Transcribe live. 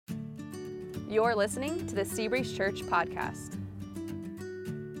You're listening to the Seabreeze Church podcast.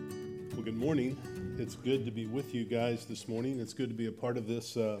 Well, good morning. It's good to be with you guys this morning. It's good to be a part of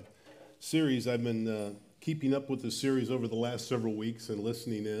this series. I've been keeping up with the series over the last several weeks and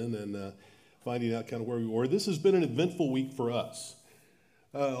listening in and finding out kind of where we were. This has been an eventful week for us.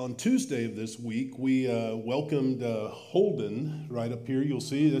 On Tuesday of this week, we welcomed Holden right up here. You'll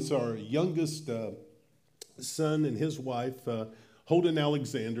see that's our youngest son and his wife, Holden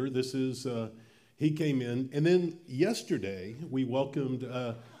Alexander. This is, he came in. And then yesterday, we welcomed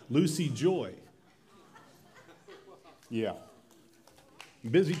Lucy Joy. Yeah.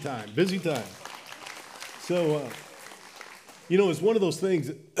 Busy time. So, it's one of those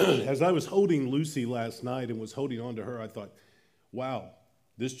things, as I was holding Lucy last night and was holding on to her, I thought, wow,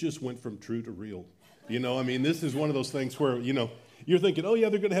 this just went from true to real. This is one of those things where, you're thinking, oh, yeah,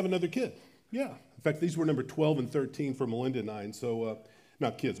 they're going to have another kid. Yeah. In fact, these were number 12 and 13 for Melinda and I, and so,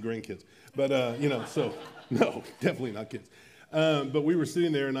 not kids, grandkids. But, so, no, definitely not kids. But we were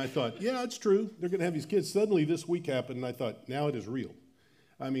sitting there, and I thought, yeah, it's true. They're going to have these kids. Suddenly, this week happened, and I thought, now it is real.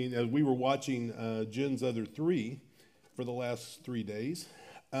 As we were watching Jen's other three for the last 3 days,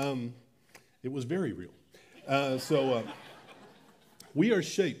 it was very real. We are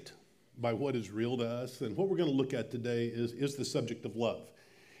shaped by what is real to us, and what we're going to look at today is the subject of love.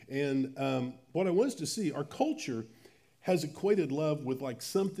 And what I want us to see, our culture has equated love with like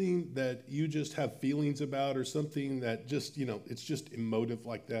something that you just have feelings about or something that just, it's just emotive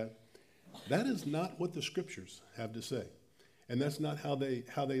like that. That is not what the scriptures have to say. And that's not how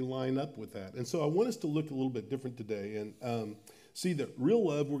they line up with that. And so I want us to look a little bit different today and see that real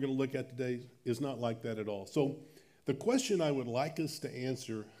love we're going to look at today is not like that at all. So the question I would like us to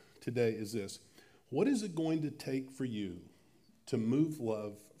answer today is this: what is it going to take for you to move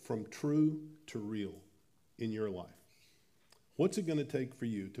love from true to real in your life? What's it going to take for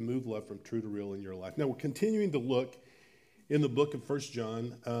you to move love from true to real in your life? Now, we're continuing to look in the book of 1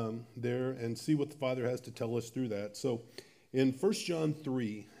 John there and see what the Father has to tell us through that. So in 1 John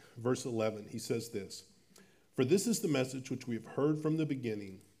 3, verse 11, he says this: "For this is the message which we have heard from the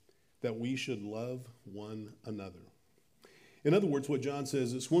beginning, that we should love one another." In other words, what John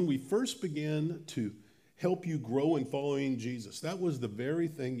says is when we first began to help you grow in following Jesus, that was the very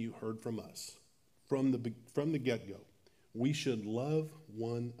thing you heard from us from the get-go. We should love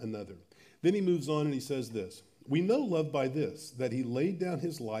one another. Then he moves on and he says this: "We know love by this, that he laid down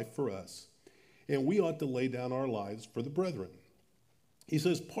his life for us, and we ought to lay down our lives for the brethren." He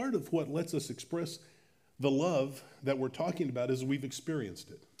says part of what lets us express the love that we're talking about is we've experienced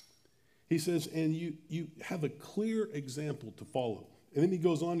it. He says, and you have a clear example to follow. And then he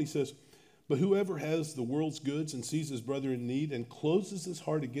goes on, he says, "But whoever has the world's goods and sees his brother in need and closes his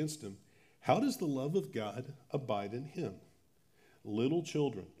heart against him, how does the love of God abide in him? Little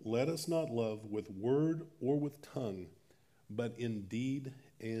children, let us not love with word or with tongue, but in deed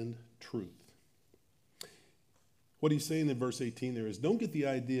and truth." What he's saying in verse 18 there is, don't get the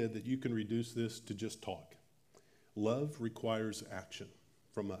idea that you can reduce this to just talk. Love requires action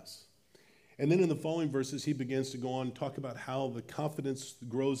from us. And then in the following verses, he begins to go on and talk about how the confidence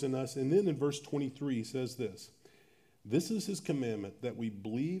grows in us. And then in verse 23, he says this: "This is his commandment, that we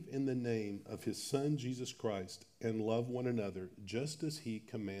believe in the name of his Son, Jesus Christ, and love one another, just as he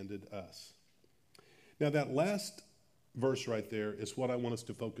commanded us." Now, that last verse right there is what I want us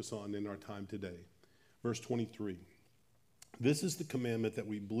to focus on in our time today. Verse 23. "This is the commandment, that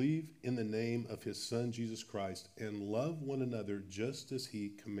we believe in the name of his Son, Jesus Christ, and love one another, just as he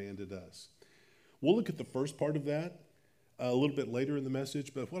commanded us." We'll look at the first part of that a little bit later in the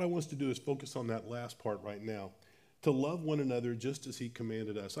message, but what I want us to do is focus on that last part right now. To love one another just as he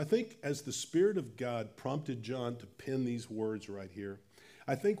commanded us. I think as the Spirit of God prompted John to pen these words right here,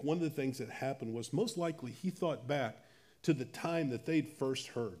 I think one of the things that happened was most likely he thought back to the time that they'd first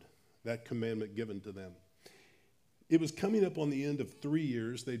heard that commandment given to them. It was coming up on the end of 3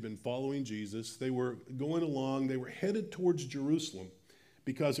 years. They'd been following Jesus. They were going along. They were headed towards Jerusalem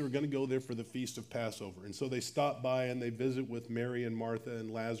because they were going to go there for the Feast of Passover. And so they stop by and they visit with Mary and Martha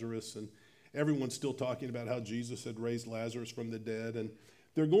and Lazarus, and everyone's still talking about how Jesus had raised Lazarus from the dead. And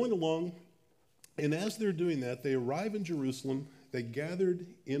they're going along, and as they're doing that, they arrive in Jerusalem. They gathered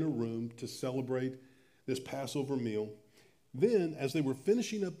in a room to celebrate this Passover meal. Then, as they were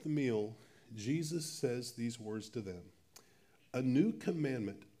finishing up the meal, Jesus says these words to them: "A new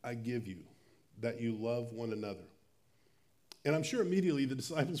commandment I give you, that you love one another." And I'm sure immediately the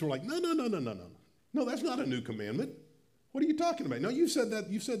disciples were like, no, that's not a new commandment. What are you talking about? No, you've said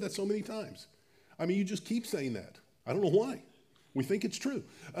that so many times. You just keep saying that. I don't know why. We think it's true.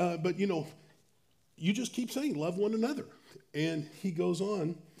 But you just keep saying, love one another. And he goes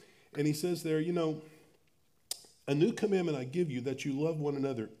on And he says there, a new commandment I give you, that you love one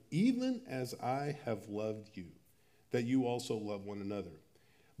another, even as I have loved you, that you also love one another.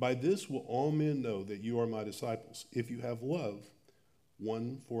 By this will all men know that you are my disciples, if you have love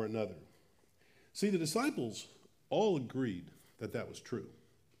one for another. See, the disciples all agreed that that was true.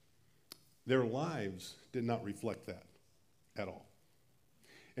 Their lives did not reflect that at all.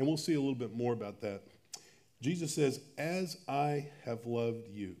 And we'll see a little bit more about that. Jesus says, as I have loved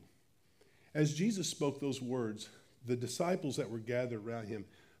you. As Jesus spoke those words, the disciples that were gathered around him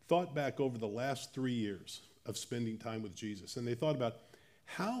thought back over the last 3 years of spending time with Jesus. And they thought about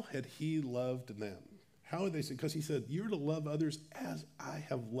how had he loved them? How had they said, because he said, you're to love others as I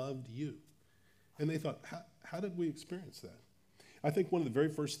have loved you. And they thought, how did we experience that? I think one of the very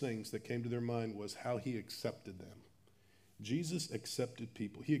first things that came to their mind was how he accepted them. Jesus accepted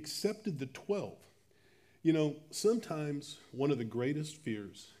people. He accepted the 12. Sometimes one of the greatest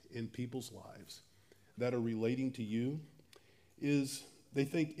fears in people's lives that are relating to you is they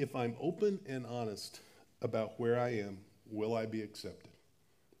think, if I'm open and honest about where I am, will I be accepted?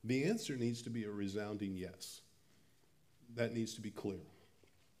 The answer needs to be a resounding yes. That needs to be clear.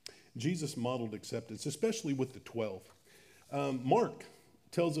 Jesus modeled acceptance, especially with the 12. Mark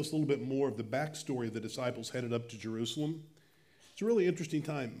tells us a little bit more of the backstory of the disciples headed up to Jerusalem. It's a really interesting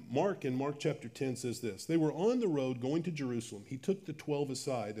time. Mark, in Mark chapter 10, says this: they were on the road going to Jerusalem. He took the 12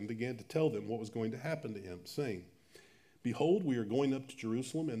 aside and began to tell them what was going to happen to him, saying, behold, we are going up to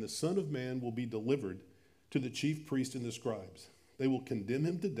Jerusalem, and the Son of Man will be delivered to the chief priests and the scribes. They will condemn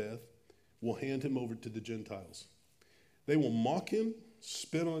him to death, will hand him over to the Gentiles. They will mock him,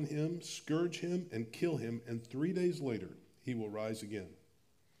 spit on him, scourge him, and kill him, and 3 days later he will rise again.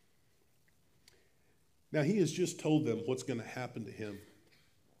 Now, he has just told them what's going to happen to him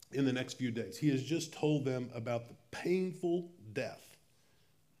in the next few days. He has just told them about the painful death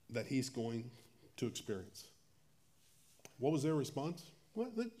that he's going to experience. What was their response? Well,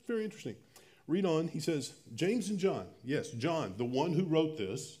 that's very interesting. Read on. He says, James and John, yes, John, the one who wrote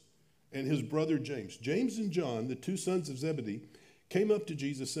this, and his brother James. James and John, the two sons of Zebedee, came up to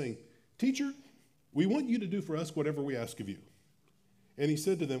Jesus saying, Teacher, we want you to do for us whatever we ask of you. And he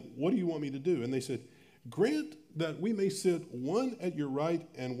said to them, what do you want me to do? And they said, grant that we may sit one at your right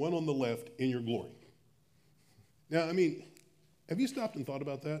and one on the left in your glory. Now, have you stopped and thought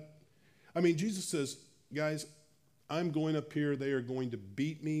about that? Jesus says, guys, I'm going up here. They are going to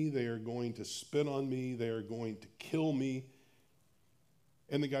beat me. They are going to spit on me. They are going to kill me.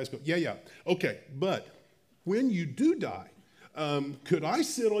 And the guys go, yeah, okay, but when you do die, could I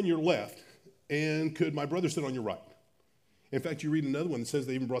sit on your left and could my brother sit on your right? In fact, you read another one that says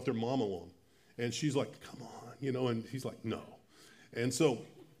they even brought their mom along. And she's like, come on, and he's like, no. And so,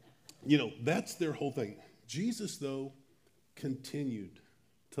 that's their whole thing. Jesus, though, continued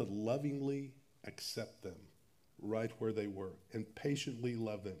to lovingly accept them right where they were and patiently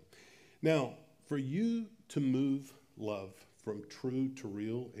love them. Now, for you to move love from true to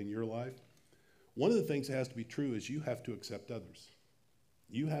real in your life, one of the things that has to be true is you have to accept others.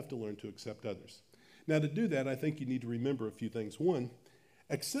 You have to learn to accept others. Now, to do that, I think you need to remember a few things. One,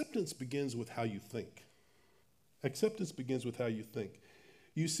 acceptance begins with how you think. Acceptance begins with how you think.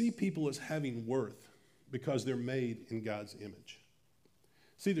 You see people as having worth because they're made in God's image.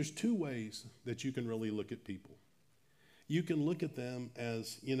 See, there's two ways that you can really look at people. You can look at them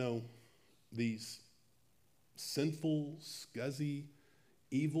as, these sinful, scuzzy,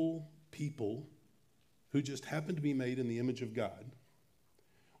 evil people who just happen to be made in the image of God.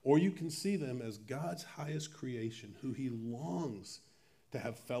 Or you can see them as God's highest creation, who he longs to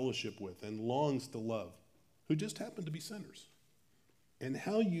have fellowship with and longs to love, who just happen to be sinners. And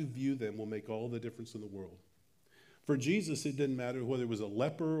how you view them will make all the difference in the world. For Jesus, it didn't matter whether it was a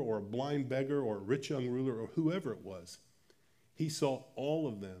leper or a blind beggar or a rich young ruler or whoever it was. He saw all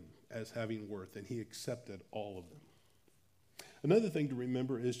of them as having worth, and he accepted all of them. Another thing to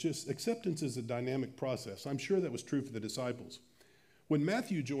remember is just acceptance is a dynamic process. I'm sure that was true for the disciples. When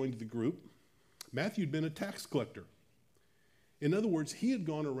Matthew joined the group, Matthew had been a tax collector. In other words, he had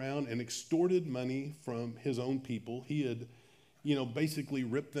gone around and extorted money from his own people. He had, basically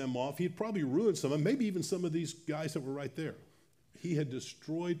ripped them off. He had probably ruined some of them, maybe even some of these guys that were right there. He had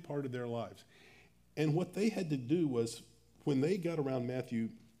destroyed part of their lives. And what they had to do was, when they got around Matthew,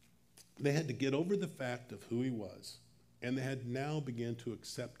 they had to get over the fact of who he was, and they had now begun to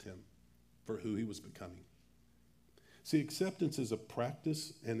accept him for who he was becoming. See, acceptance is a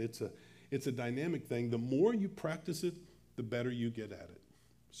practice, and it's a dynamic thing. The more you practice it, the better you get at it.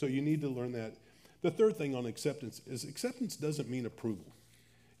 So you need to learn that. The third thing on acceptance is acceptance doesn't mean approval.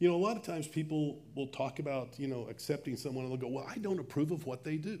 A lot of times people will talk about, accepting someone and they'll go, well, I don't approve of what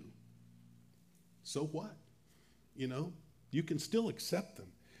they do. So what? You know, you can still accept them.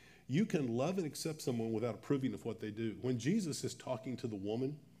 You can love and accept someone without approving of what they do. When Jesus is talking to the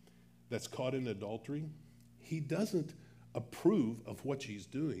woman that's caught in adultery, he doesn't approve of what she's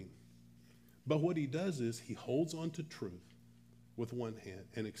doing. But what he does is he holds on to truth with one hand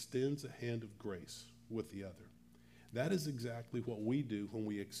and extends a hand of grace with the other. That is exactly what we do when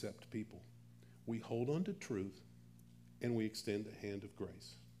we accept people. We hold on to truth and we extend a hand of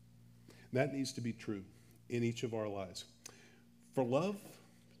grace. That needs to be true in each of our lives. For love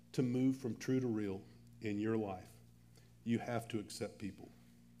to move from true to real in your life, you have to accept people.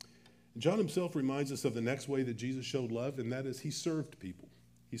 John himself reminds us of the next way that Jesus showed love, and that is he served people.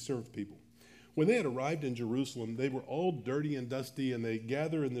 He served people. When they had arrived in Jerusalem, they were all dirty and dusty, and they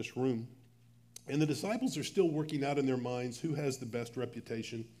gather in this room. And the disciples are still working out in their minds who has the best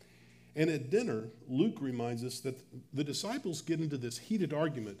reputation. And at dinner, Luke reminds us that the disciples get into this heated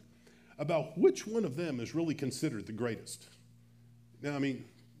argument about which one of them is really considered the greatest. Now, I mean,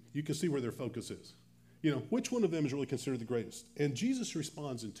 you can see where their focus is. You know, which one of them is really considered the greatest? And Jesus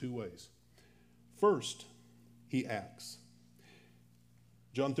responds in two ways. First, he acts.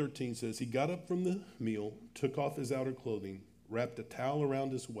 John 13 says, he got up from the meal, took off his outer clothing, wrapped a towel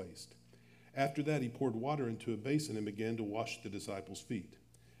around his waist. After that, he poured water into a basin and began to wash the disciples' feet,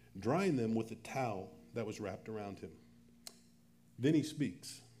 drying them with the towel that was wrapped around him. Then he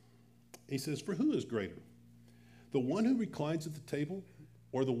speaks. He says, for who is greater, the one who reclines at the table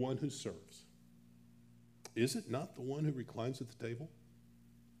or the one who serves? Is it not the one who reclines at the table?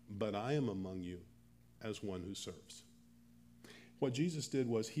 But I am among you as one who serves. What Jesus did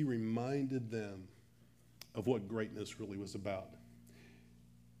was he reminded them of what greatness really was about.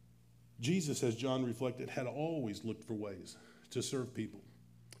 Jesus, as John reflected, had always looked for ways to serve people.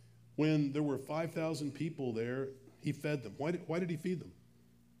 When there were 5,000 people there, he fed them. Why did he feed them?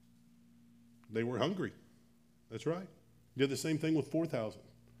 They were hungry. That's right. He did the same thing with 4,000.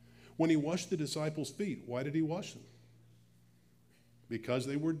 When he washed the disciples' feet, why did he wash them? Because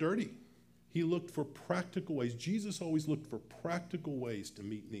they were dirty. He looked for practical ways. Jesus always looked for practical ways to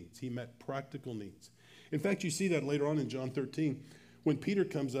meet needs. He met practical needs. In fact, you see that later on in John 13, when Peter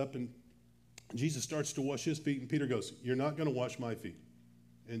comes up and Jesus starts to wash his feet, and Peter goes, you're not going to wash my feet.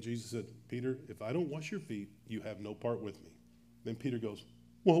 And Jesus said, Peter, if I don't wash your feet, you have no part with me. Then Peter goes,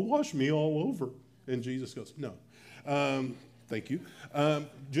 well, wash me all over. And Jesus goes, no. Thank you.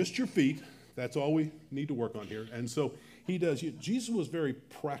 Just your feet. That's all we need to work on here. And so he does. Jesus was very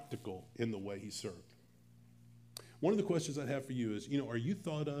practical in the way he served. One of the questions I have for you is, are you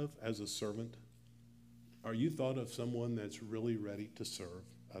thought of as a servant? Are you thought of someone that's really ready to serve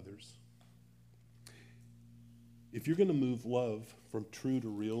others? If you're going to move love from true to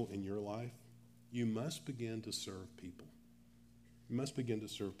real in your life, you must begin to serve people. You must begin to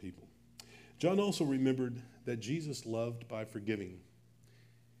serve people. John also remembered that Jesus loved by forgiving.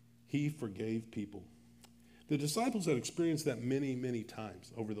 He forgave people. The disciples had experienced that many, many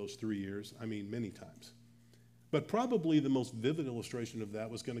times over those 3 years. I mean, many times. But probably the most vivid illustration of that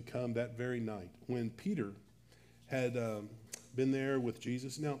was going to come that very night when Peter had been there with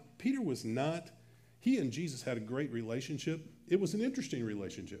Jesus. Now, Peter was not, he and Jesus had a great relationship. It was an interesting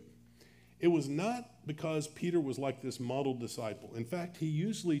relationship. It was not because Peter was like this model disciple. In fact, he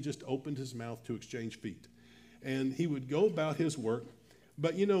usually just opened his mouth to exchange feet. And he would go about his work.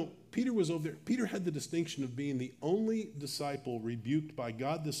 But, Peter was over there. Peter had the distinction of being the only disciple rebuked by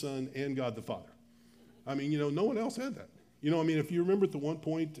God the Son and God the Father. I mean, no one else had that. If you remember at the one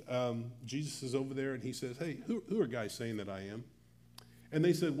point, Jesus is over there and he says, hey, who are guys saying that I am? And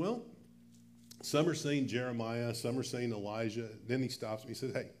they said, well, some are saying Jeremiah, some are saying Elijah. Then he stops and he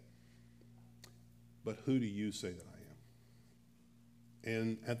says, hey, but who do you say that I am?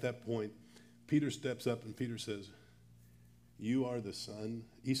 And at that point, Peter steps up and Peter says, you are the Son.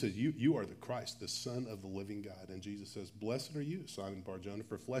 He says, you are the Christ, the Son of the living God. And Jesus says, blessed are you, Simon Bar-Jonah,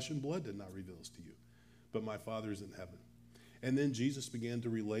 for flesh and blood did not reveal this to you, but my Father is in heaven. And then Jesus began to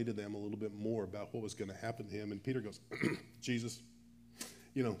relay to them a little bit more about what was going to happen to him. And Peter goes, Jesus,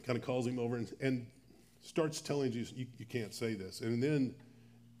 kind of calls him over and starts telling Jesus, you can't say this. And then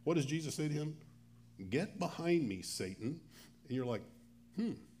what does Jesus say to him? Get behind me, Satan. And you're like,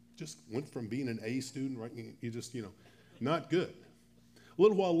 just went from being an A student, right? You just, not good. A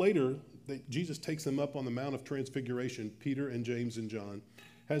little while later, Jesus takes them up on the Mount of Transfiguration, Peter and James and John,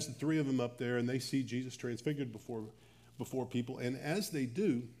 has the three of them up there, and they see Jesus transfigured before people. And as they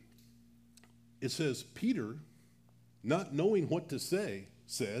do, it says, Peter, not knowing what to say,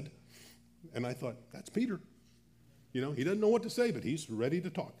 said, and I thought, that's Peter. He doesn't know what to say, but he's ready to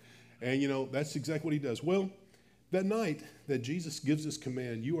talk. And, that's exactly what he does. Well, That night that Jesus gives this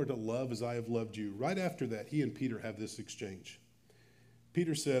command, you are to love as I have loved you, right after that, he and Peter have this exchange.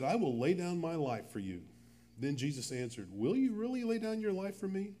 Peter said, I will lay down my life for you. Then Jesus answered, will you really lay down your life for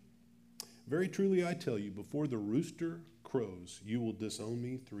me? Very truly I tell you, before the rooster crows, you will disown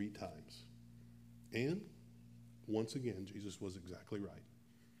me 3 times. And once again, Jesus was exactly right.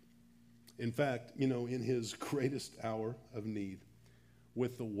 In fact, in his greatest hour of need,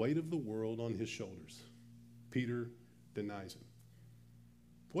 with the weight of the world on his shoulders, Peter denies him.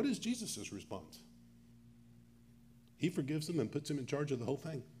 What is Jesus' response? He forgives him and puts him in charge of the whole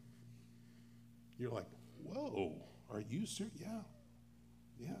thing. You're like, whoa, are you serious?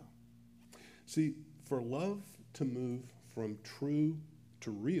 Yeah. See, for love to move from true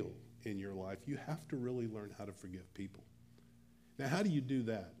to real in your life, you have to really learn how to forgive people. Now, how do you do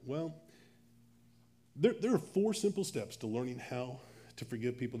that? Well, there are 4 simple steps to learning how to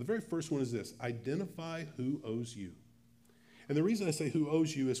forgive people. The very first one is this: identify who owes you. And the reason I say who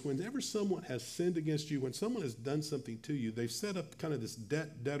owes you is whenever someone has sinned against you, when someone has done something to you, they've set up kind of this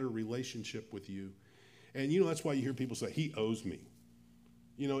debt-debtor relationship with you. And that's why you hear people say, he owes me.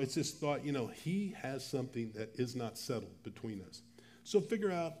 It's this thought, he has something that is not settled between us. So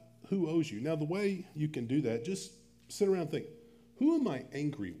figure out who owes you. Now, the way you can do that, just sit around and think, who am I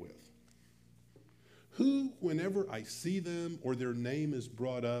angry with? Who, whenever I see them or their name is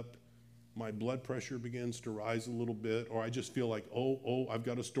brought up, my blood pressure begins to rise a little bit, or I just feel like, oh, I've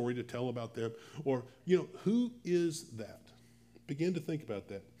got a story to tell about them. Or, who is that? Begin to think about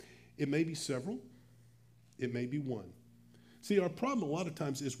that. It may be several. It may be one. See, our problem a lot of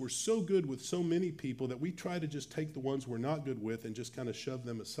times is we're so good with so many people that we try to just take the ones we're not good with and just kind of shove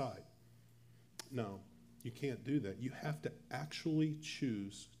them aside. No, you can't do that. You have to actually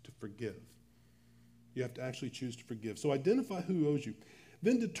choose to forgive. You have to actually choose to forgive. So identify who owes you.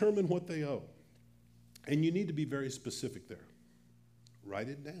 Then determine what they owe. And you need to be very specific there. Write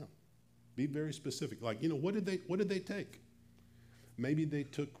it down. Be very specific. Like, what did they take? Maybe they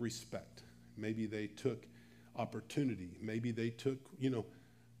took respect. Maybe they took opportunity. Maybe they took,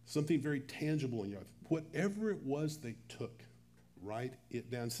 something very tangible in your life. Whatever it was they took, write it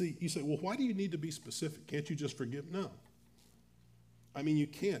down. See, you say, well, why do you need to be specific? Can't you just forgive? No. I mean, you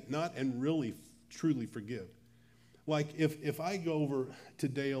can't not and really truly forgive. Like if I go over to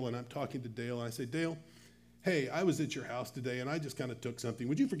Dale and I'm talking to Dale and I say, Dale, hey, I was at your house today and I just kind of took something.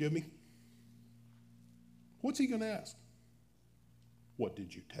 Would you forgive me? What's he going to ask? What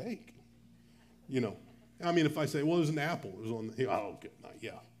did you take? If I say, well, it was an apple. It was on the, oh, good night,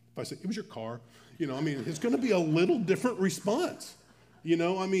 yeah. If I say, it was your car, it's going to be a little different response.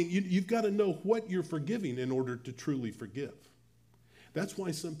 You've got to know what you're forgiving in order to truly forgive. That's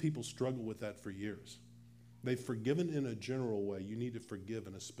why some people struggle with that for years. They've forgiven in a general way. You need to forgive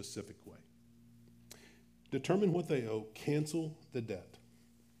in a specific way. Determine what they owe. Cancel the debt.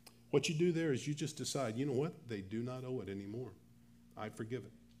 What you do there is you just decide, you know what? They do not owe it anymore. I forgive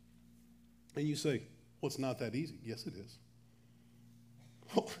it. And you say, well, it's not that easy. Yes, it is.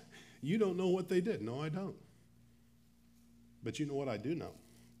 Well, you don't know what they did. No, I don't. But you know what I do know?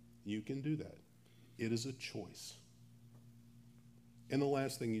 You can do that. It is a choice. And the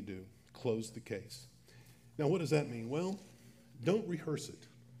last thing you do, close the case. Now, what does that mean? Well, don't rehearse it.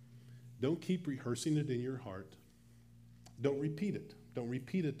 Don't keep rehearsing it in your heart. Don't repeat it. Don't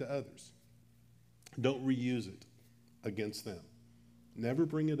repeat it to others. Don't reuse it against them. Never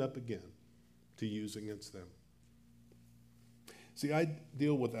bring it up again to use against them. See, I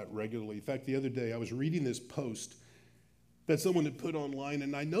deal with that regularly. In fact, the other day I was reading this post that someone had put online,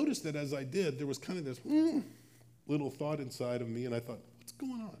 and I noticed that as I did, there was kind of this little thought inside of me, and I thought, what's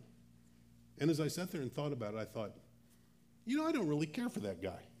going on? And as I sat there and thought about it, I thought, I don't really care for that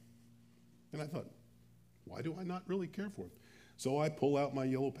guy. And I thought, why do I not really care for him? So I pull out my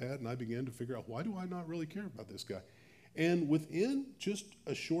yellow pad and I began to figure out, why do I not really care about this guy? And within just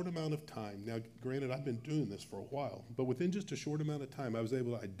a short amount of time, now granted I've been doing this for a while, but within just a short amount of time, I was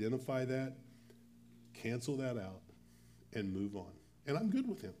able to identify that, cancel that out, and move on. And I'm good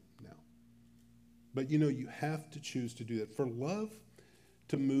with him now. But you have to choose to do that. For love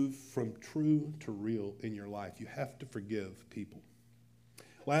to move from true to real in your life, you have to forgive people.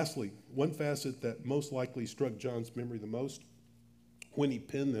 Lastly, one facet that most likely struck John's memory the most when he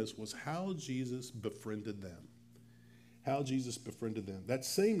penned this was how Jesus befriended them. How Jesus befriended them. That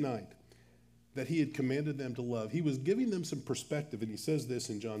same night that he had commanded them to love, he was giving them some perspective, and he says this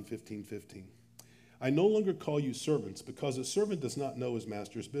in John 15:15. I no longer call you servants, because a servant does not know his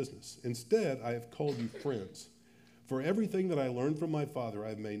master's business. Instead, I have called you friends. For everything that I learned from my Father, I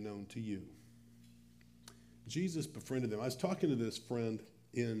have made known to you. Jesus befriended them. I was talking to this friend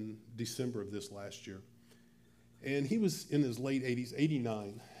in December of this last year, And he was in his late 80s,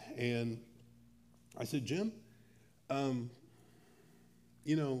 89. And I said, Jim,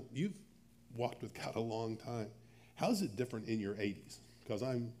 you've walked with God a long time. How's it different in your 80s? Because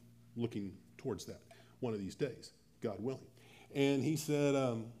I'm looking towards that one of these days, God willing. And he said,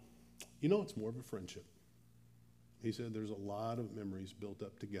 it's more of a friendship. He said, there's a lot of memories built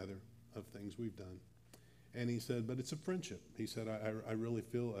up together of things we've done. And he said, but it's a friendship. He said, I really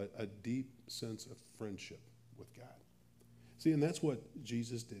feel a deep sense of friendship with God. See, and that's what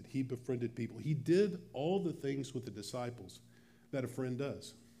Jesus did. He befriended people. He did all the things with the disciples that a friend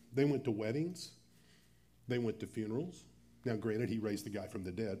does. They went to weddings. They went to funerals. Now, granted, he raised the guy from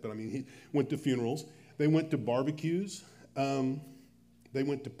the dead, but he went to funerals. They went to barbecues. They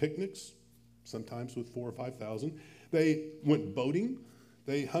went to picnics, sometimes with 4,000 or 5,000. They went boating.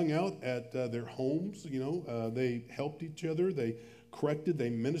 They hung out at their homes. They helped each other. They corrected. They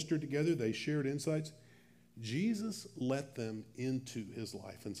ministered together. They shared insights. Jesus let them into his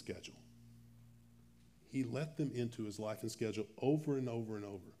life and schedule. He let them into his life and schedule over and over and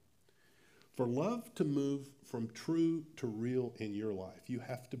over. For love to move from true to real in your life, you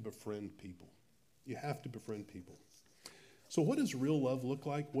have to befriend people. You have to befriend people. So what does real love look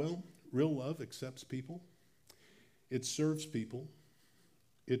like? Well, real love accepts people. It serves people.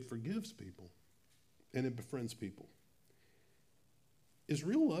 It forgives people. And it befriends people. Is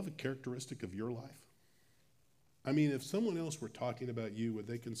real love a characteristic of your life? If someone else were talking about you, would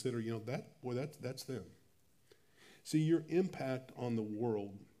they consider, that's them? See, your impact on the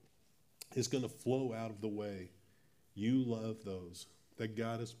world is going to flow out of the way you love those that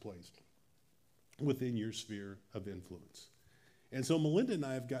God has placed within your sphere of influence. And so Melinda and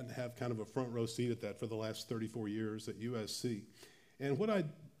I have gotten to have kind of a front row seat at that for the last 34 years at USC. And what I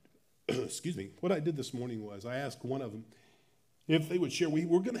did this morning was I asked one of them if they would share.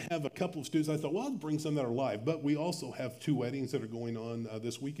 We're going to have a couple of students. I thought, well, I'll bring some that are live. But we also have 2 weddings that are going on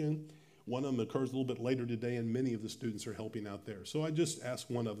this weekend. One of them occurs a little bit later today, and many of the students are helping out there. So I just asked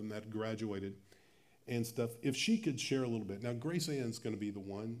one of them that graduated and stuff if she could share a little bit. Now, Grace Ann's going to be the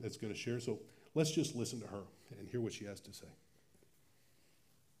one that's going to share. So let's just listen to her and hear what she has to say.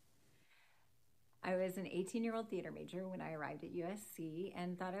 I was an 18-year-old theater major when I arrived at USC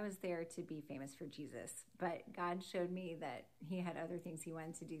and thought I was there to be famous for Jesus. But God showed me that he had other things he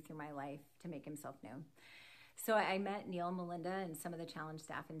wanted to do through my life to make himself known. So I met Neil and Melinda and some of the challenge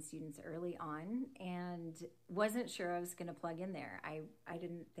staff and students early on and wasn't sure I was going to plug in there. I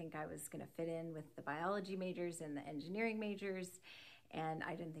didn't think I was going to fit in with the biology majors and the engineering majors, and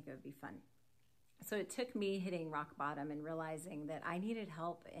I didn't think it would be fun. So it took me hitting rock bottom and realizing that I needed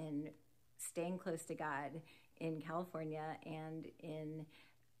help in staying close to God in California and in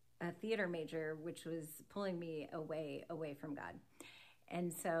a theater major, which was pulling me away from God.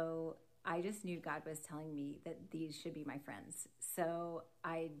 And so I just knew God was telling me that these should be my friends. So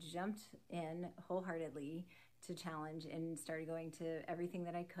I jumped in wholeheartedly to challenge and started going to everything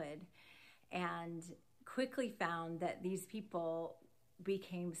that I could, and quickly found that these people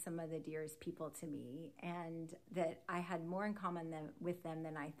became some of the dearest people to me, and that I had more in common with them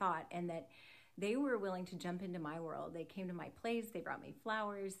than I thought, and that they were willing to jump into my world. They came to my place, they brought me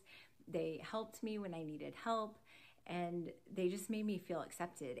flowers, they helped me when I needed help, and they just made me feel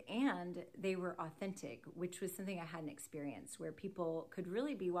accepted. And they were authentic, which was something I hadn't experienced, where people could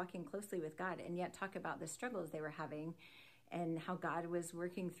really be walking closely with God and yet talk about the struggles they were having and how God was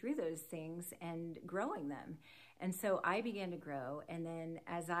working through those things and growing them. And so I began to grow. And then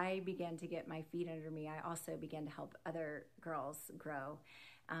as I began to get my feet under me, I also began to help other girls grow.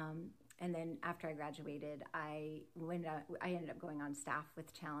 And then after I graduated, I ended up going on staff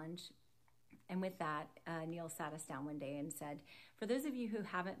with Challenge. And with that, Neil sat us down one day and said, for those of you who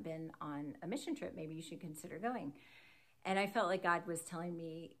haven't been on a mission trip, maybe you should consider going. And I felt like God was telling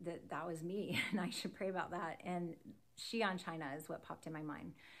me that that was me and I should pray about that. And Xi'an China is what popped in my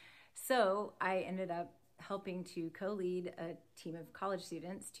mind. So I ended up helping to co-lead a team of college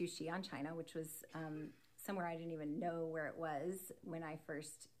students to Xi'an China, which was somewhere I didn't even know where it was when I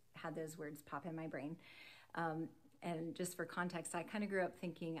first had those words pop in my brain. And just for context, I kind of grew up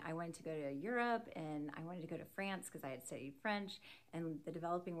thinking I wanted to go to Europe and I wanted to go to France because I had studied French, and the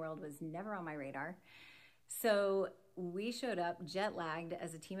developing world was never on my radar. So we showed up jet-lagged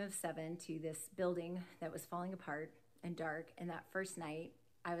as a team of 7 to this building that was falling apart and dark. And that first night,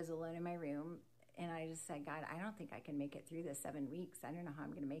 I was alone in my room, and I just said, God, I don't think I can make it through this 7 weeks. I don't know how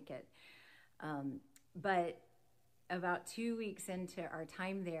I'm going to make it. But about 2 weeks into our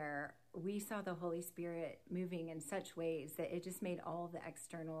time there, we saw the Holy Spirit moving in such ways that it just made all the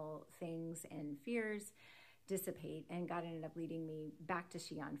external things and fears dissipate. And God ended up leading me back to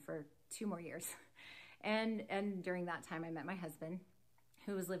Xi'an for 2 more years. And during that time, I met my husband,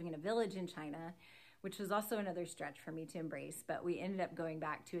 who was living in a village in China, which was also another stretch for me to embrace. But we ended up going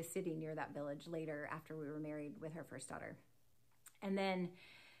back to a city near that village later after we were married with our first daughter. And then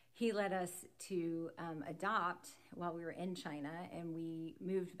he led us to adopt while we were in China, and we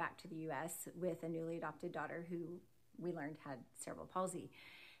moved back to the U.S. with a newly adopted daughter who we learned had cerebral palsy.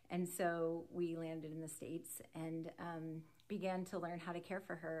 And so we landed in the States and began to learn how to care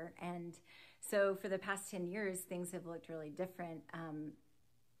for her. And so for the past 10 years, things have looked really different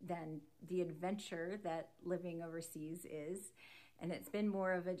than the adventure that living overseas is. And it's been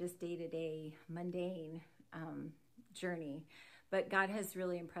more of a just day-to-day mundane journey. But God has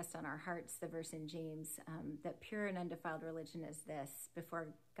really impressed on our hearts the verse in James that pure and undefiled religion is this, before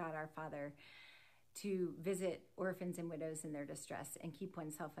God our Father, to visit orphans and widows in their distress and keep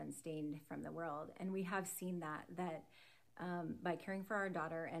oneself unstained from the world. And we have seen that by caring for our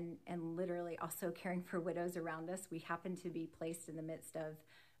daughter and literally also caring for widows around us, we happen to be placed in the midst of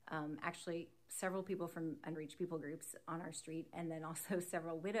actually several people from unreached people groups on our street, and then also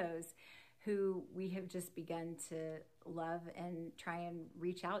several widows who we have just begun to love and try and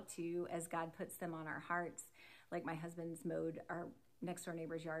reach out to as God puts them on our hearts. Like my husband's mowed our next door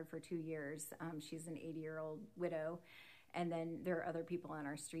neighbor's yard for 2 years. She's an 80-year-old widow. And then there are other people on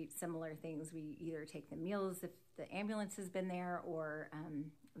our street, similar things. We either take them meals if the ambulance has been there, or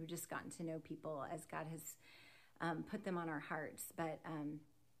we've just gotten to know people as God has put them on our hearts. But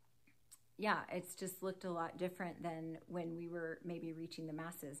yeah, it's just looked a lot different than when we were maybe reaching the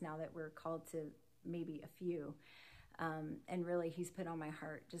masses, now that we're called to maybe a few. And really, he's put on my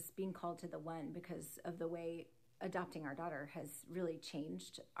heart just being called to the one, because of the way adopting our daughter has really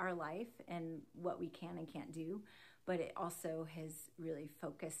changed our life and what we can and can't do. But it also has really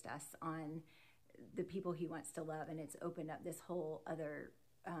focused us on the people he wants to love. And it's opened up this whole other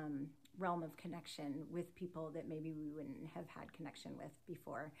realm of connection with people that maybe we wouldn't have had connection with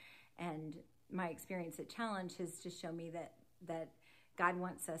before. And my experience at Challenge has just shown me that God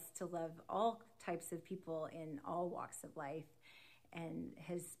wants us to love all types of people in all walks of life, and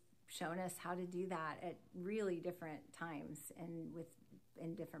has shown us how to do that at really different times and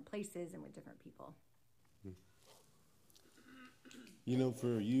in different places and with different people. You know,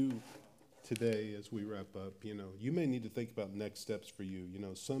 for you today, as we wrap up, you may need to think about next steps for you.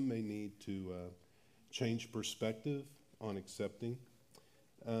 Some may need to change perspective on accepting.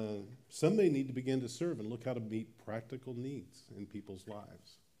 Some may need to begin to serve and look how to meet practical needs in people's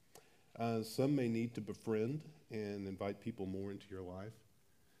lives. Some may need to befriend and invite people more into your life.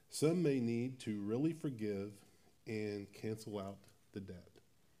 Some may need to really forgive and cancel out the debt.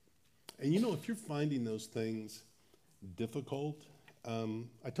 And if you're finding those things difficult,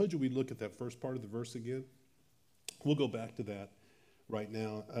 I told you we'd look at that first part of the verse again. We'll go back to that right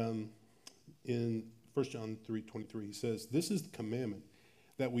now. In 1 John 3:23, he says, "This is the commandment,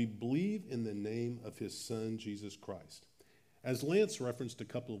 that we believe in the name of his Son, Jesus Christ." As Lance referenced a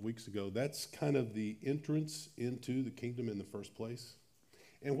couple of weeks ago, that's kind of the entrance into the kingdom in the first place.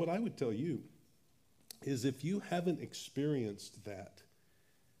 And what I would tell you is, if you haven't experienced that,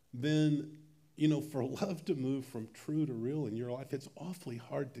 then, for love to move from true to real in your life, it's awfully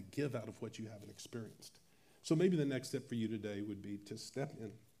hard to give out of what you haven't experienced. So maybe the next step for you today would be to step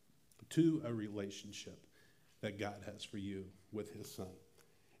in to a relationship that God has for you with his Son.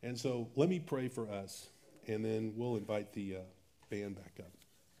 And so let me pray for us, and then we'll invite the band back up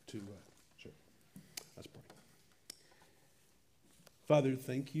to share. Let's pray. Father,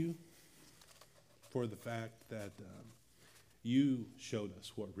 thank you for the fact that you showed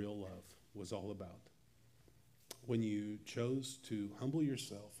us what real love was all about. When you chose to humble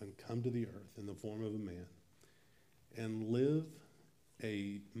yourself and come to the earth in the form of a man and live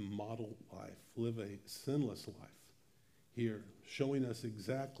a model life, live a sinless life here, showing us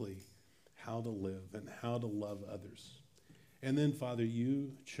exactly how to live and how to love others. And then, Father,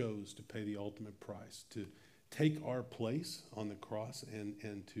 you chose to pay the ultimate price, to take our place on the cross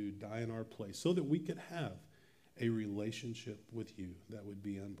and to die in our place, so that we could have a relationship with you that would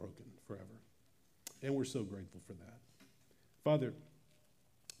be unbroken forever. And we're so grateful for that. Father,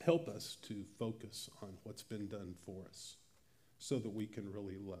 help us to focus on what's been done for us, so that we can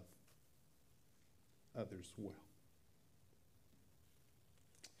really love others well.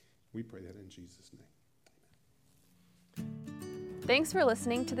 We pray that in Jesus' name. Thanks for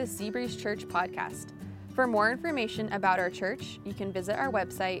listening to the Seabreeze Church podcast. For more information about our church, you can visit our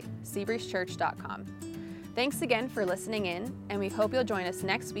website, seabreezechurch.com. Thanks again for listening in, and we hope you'll join us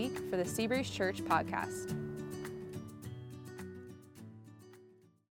next week for the Seabreeze Church podcast.